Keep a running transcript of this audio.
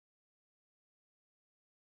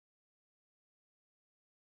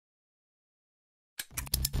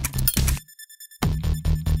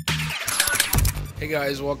Hey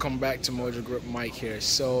guys, welcome back to Mojo Grip. Mike here.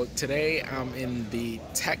 So today I'm in the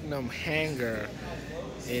Tecnam hangar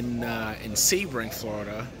in Sebring,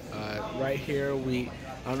 Florida. Right here, I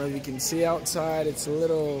don't know if you can see outside. It's a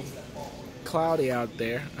little cloudy out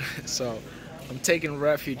there, so I'm taking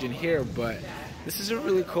refuge in here. But this is a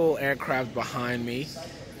really cool aircraft behind me,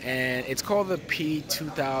 and it's called the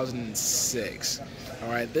P2006.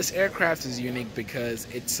 All right, this aircraft is unique because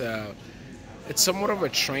it's somewhat of a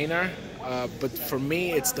trainer, but for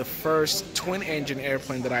me, it's the first twin-engine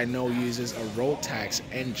airplane that I know uses a Rotax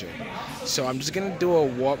engine. So I'm just gonna do a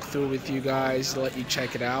walkthrough with you guys, let you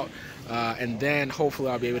check it out, and then hopefully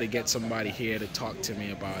I'll be able to get somebody here to talk to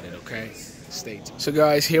me about it. Okay, stay tuned. So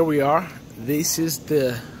guys, here we are. This is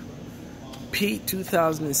the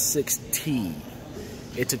P2006T.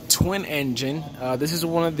 It's a twin engine. This is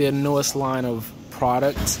one of their newest line of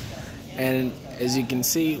products, and as you can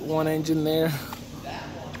see, one engine there,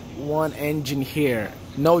 one engine here.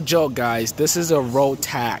 No joke, guys. This is a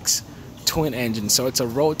Rotax twin engine, so it's a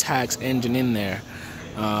Rotax engine in there.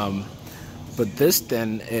 But this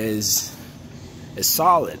then is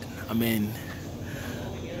solid. I mean,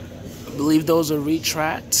 I believe those are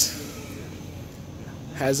retracts.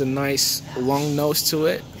 Has a nice long nose to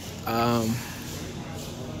it.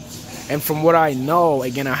 And from what I know,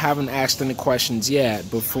 again, I haven't asked any questions yet,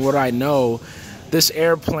 but from what I know, this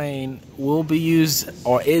airplane will be used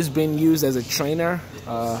or is being used as a trainer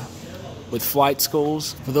with flight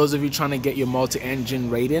schools. For those of you trying to get your multi-engine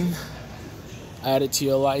rating added to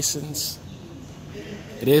your license.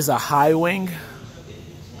 It is a high wing.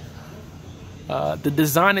 The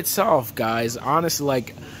design itself, guys, honestly,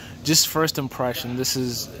 like, just first impression, this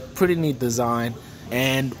is pretty neat design.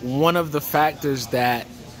 And one of the factors that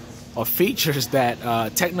or features that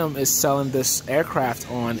Tecnam is selling this aircraft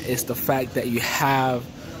on is the fact that you have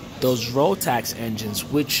those Rotax engines,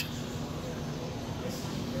 which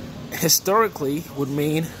historically would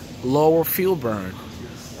mean lower fuel burn,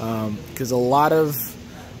 because a lot of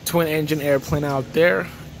twin engine airplane out there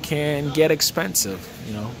can get expensive,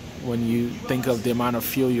 you know, when you think of the amount of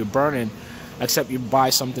fuel you're burning, except you buy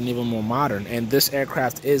something even more modern, and this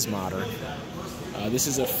aircraft is modern. This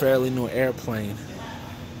is a fairly new airplane.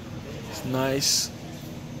 Nice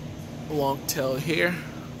long tail here.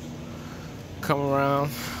 Come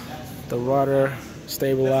around the rudder,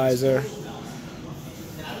 stabilizer,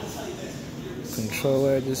 control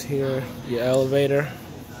edges here, your elevator.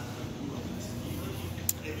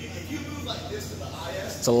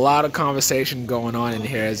 It's a lot of conversation going on in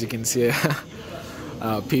here, as you can see.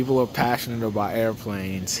 People are passionate about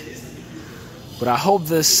airplanes, but I hope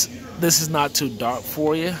this is not too dark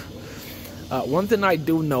for you. One thing I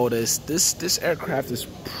do notice, this aircraft is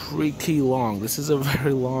pretty long. This is a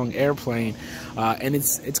very long airplane, and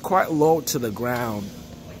it's quite low to the ground.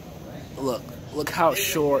 Look how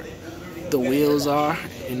short the wheels are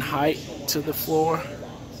in height to the floor.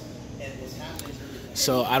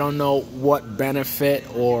 So I don't know what benefit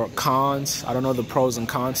or cons. I don't know the pros and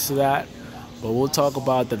cons to that, but we'll talk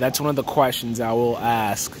about that. That's one of the questions I will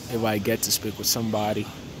ask if I get to speak with somebody.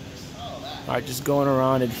 All right, just going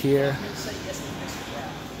around it here.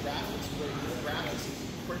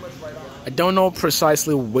 I don't know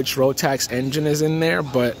precisely which Rotax engine is in there,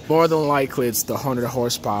 but more than likely it's the 100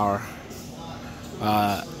 horsepower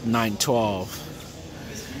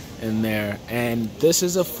 912 in there. And this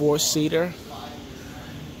is a 4-seater.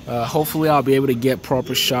 Hopefully I'll be able to get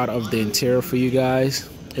proper shot of the interior for you guys.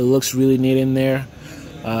 It looks really neat in there.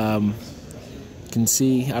 You can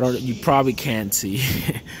see, you probably can't see,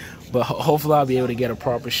 but hopefully I'll be able to get a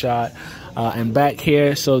proper shot. And back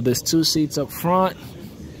here, so there's 2 seats up front.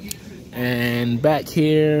 And back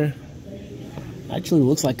here, actually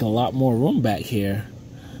looks like a lot more room back here.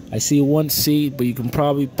 I see 1 seat, but you can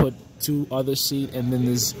probably put 2 other seats, and then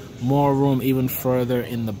there's more room even further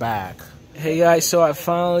in the back. Hey guys, so I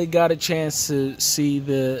finally got a chance to see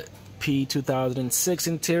the P2006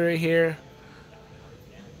 interior here.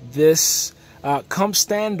 This comes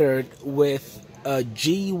standard with a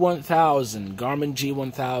G1000, Garmin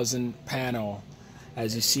G1000 panel,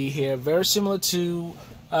 as you see here. Very similar to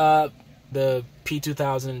the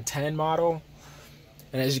P2010 model,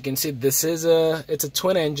 and as you can see, this is it's a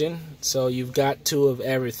twin engine, so you've got 2 of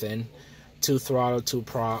everything, 2 throttle, 2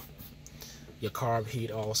 prop, your carb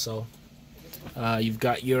heat also. You've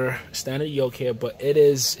got your standard yoke here, but it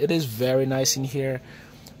is very nice in here.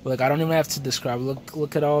 Look, I don't even have to describe.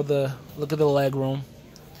 Look at the leg room,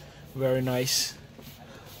 very nice.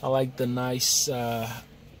 I like the nice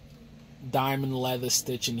diamond leather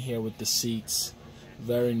stitching here with the seats,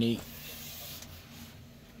 very neat.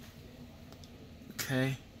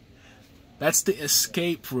 Okay, That's the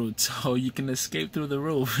escape route, so you can escape through the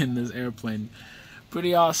roof in this airplane.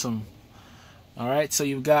 Pretty awesome. Alright, so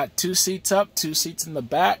you've got 2 seats up, 2 seats in the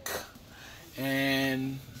back,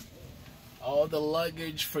 and all the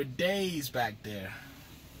luggage for days back there.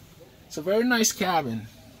 It's a very nice cabin.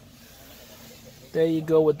 There you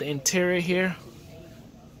go with the interior here.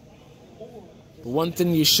 But one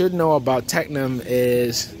thing you should know about Tecnam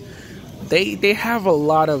is they have a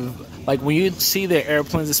lot of, like when you see their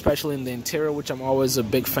airplanes, especially in the interior, which I'm always a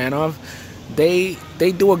big fan of, they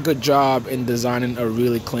do a good job in designing a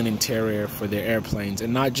really clean interior for their airplanes,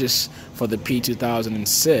 and not just for the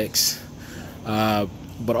P2006,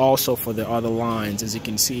 but also for the other lines. As you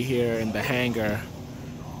can see here in the hangar,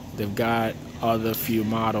 they've got other few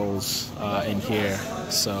models in here,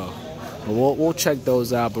 so we'll check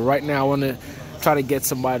those out. But right now I want to try to get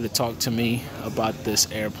somebody to talk to me about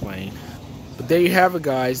this airplane. But there you have it,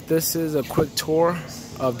 guys. This is a quick tour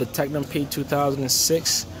of the Tecnam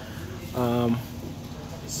P2006.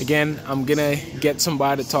 Again, I'm gonna get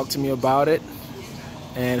somebody to talk to me about it,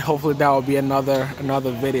 and hopefully that will be another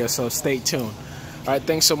video, so stay tuned. Alright,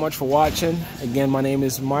 thanks so much for watching. Again, my name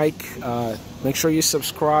is Mike. Make sure you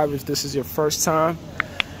subscribe if this is your first time,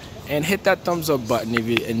 and hit that thumbs up button if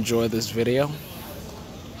you enjoy this video.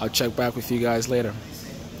 I'll check back with you guys later.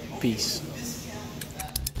 Peace.